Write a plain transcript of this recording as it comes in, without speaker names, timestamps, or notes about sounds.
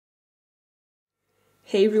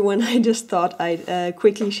Hey everyone, I just thought I'd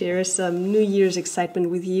quickly share some New Year's excitement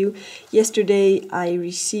with you. Yesterday I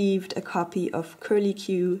received a copy of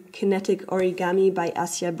Curlicue Kinetic Origami by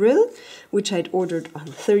Assia Brill, which I'd ordered on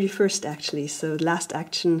the 31st actually, so last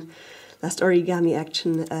origami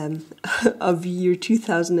action of year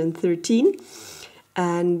 2013.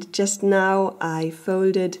 And just now I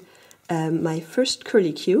folded my first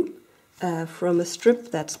Curlicue from a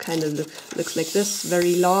strip that's kind of looks like this,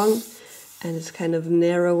 very long. And it's kind of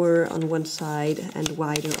narrower on one side and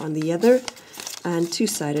wider on the other, and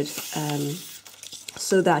two-sided,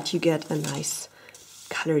 so that you get a nice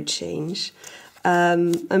color change.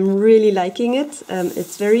 I'm really liking it.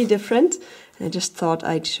 It's very different, and I just thought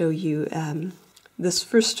I'd show you this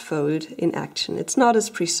first fold in action. It's not as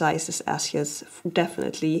precise as Assia's,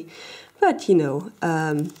 definitely, but you know,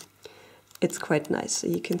 it's quite nice. So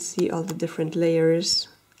you can see all the different layers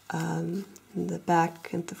in the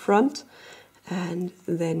back and the front. And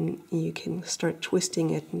then you can start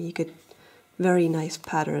twisting it and you get very nice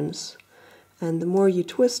patterns. And the more you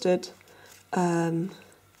twist it, you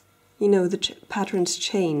know, the patterns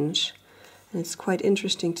change. And it's quite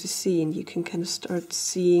interesting to see, and you can kind of start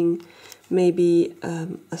seeing maybe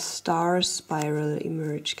a star spiral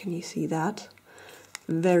emerge. Can you see that?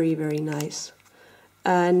 Very, very nice.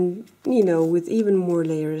 And, you know, with even more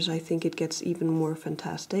layers, I think it gets even more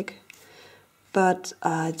fantastic. But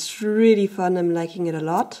it's really fun. I'm liking it a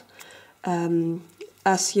lot.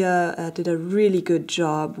 Assia did a really good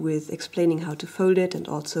job with explaining how to fold it and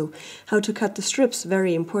also how to cut the strips,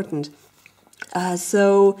 very important.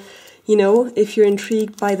 So, you know, if you're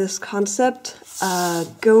intrigued by this concept,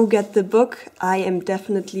 go get the book. I am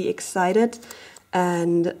definitely excited,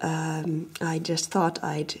 and I just thought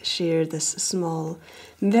I'd share this small,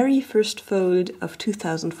 very first fold of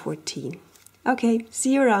 2014. Okay,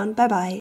 see you around. Bye-bye.